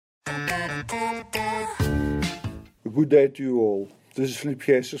Good day to you all. This is Philippe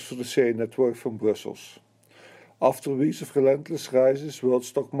Geesers for the CA Network from Brussels. After weeks of relentless rises, world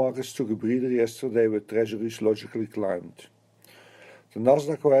stock markets took a breather yesterday with treasuries logically climbed. The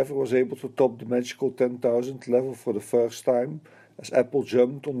Nasdaq, however, was able to top the magical 10,000 level for the first time as Apple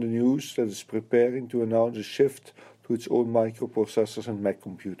jumped on the news that it's preparing to announce a shift to its own microprocessors and Mac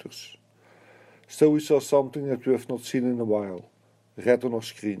computers. Still, we saw something that we have not seen in a while: red on our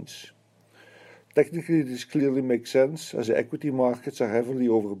screens. Technically, this clearly makes sense as the equity markets are heavily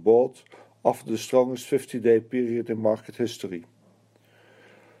overbought after the strongest 50-day period in market history.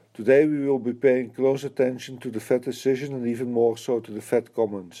 Today we will be paying close attention to the Fed decision and even more so to the Fed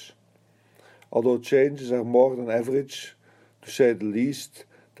comments. Although changes are more than average, to say the least,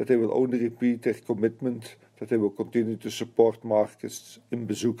 that they will only repeat their commitment that they will continue to support markets in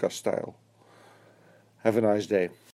bazooka style. Have a nice day.